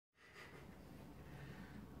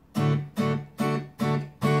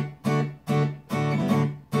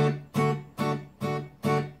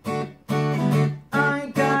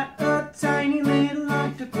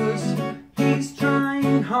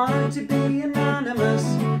anonymous.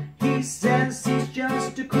 He says he's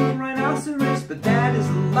just a cool rhinoceros, but that is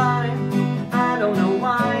a lie. I don't know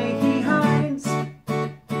why he hides.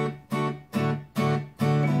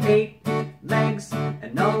 8 legs,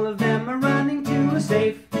 and all of them are running to a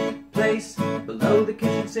safe place below the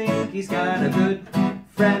kitchen sink. He's got a good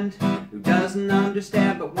friend who doesn't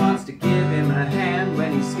understand but wants to give him a hand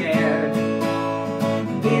when he's scared.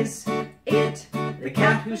 Is it the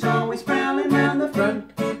cat who's always prowling round the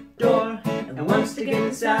front door and wants to get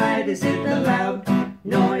inside? Is it the loud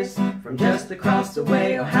noise from just across the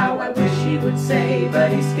way? Oh, how I wish he would say,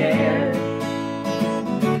 but he's scared.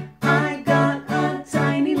 I got a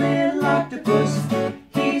tiny little octopus.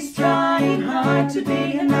 He's trying hard to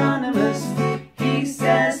be anonymous. He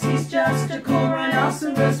says he's just a cool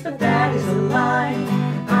rhinoceros, but that is a lie.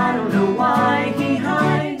 I don't know why he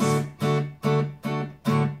hides.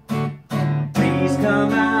 Please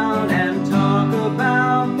come out and talk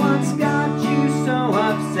about what's got you so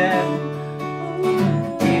upset.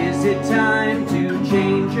 Is it time to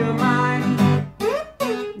change your mind?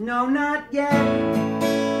 No, not yet.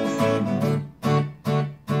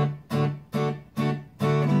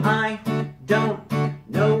 I don't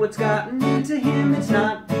know what's gotten into him. It's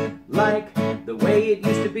not like the way it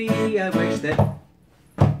used to be. I wish that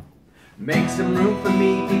make some room for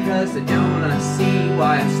me, because I don't wanna see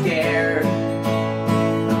why I'm scared.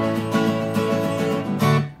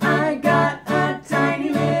 I got a tiny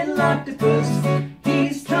little octopus.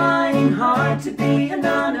 He's trying hard to be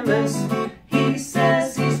anonymous. He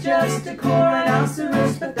says he's just a cool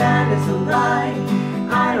rhinoceros, but that is a lie.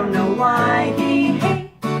 I don't know why he hates.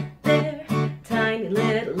 Tiny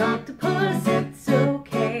little octopus, it's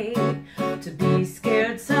okay to be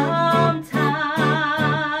scared sometimes.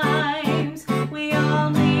 We all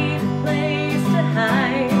need a place to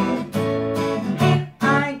hide. Hey,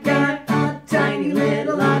 I got a tiny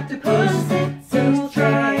little octopus. He's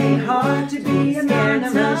trying hard to be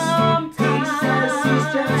anonymous. He says he's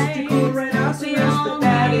just a cool rhinoceros, but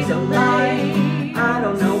that is a lie. I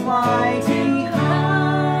don't know why he hides.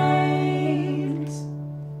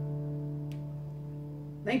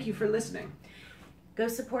 Thank you for listening. go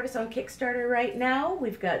support us on Kickstarter right now.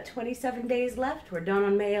 We've got 27 days left. We're done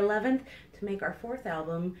on May 11th to make our 4th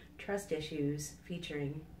album, Trust Issues,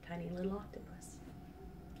 featuring Tiny Little Octopus.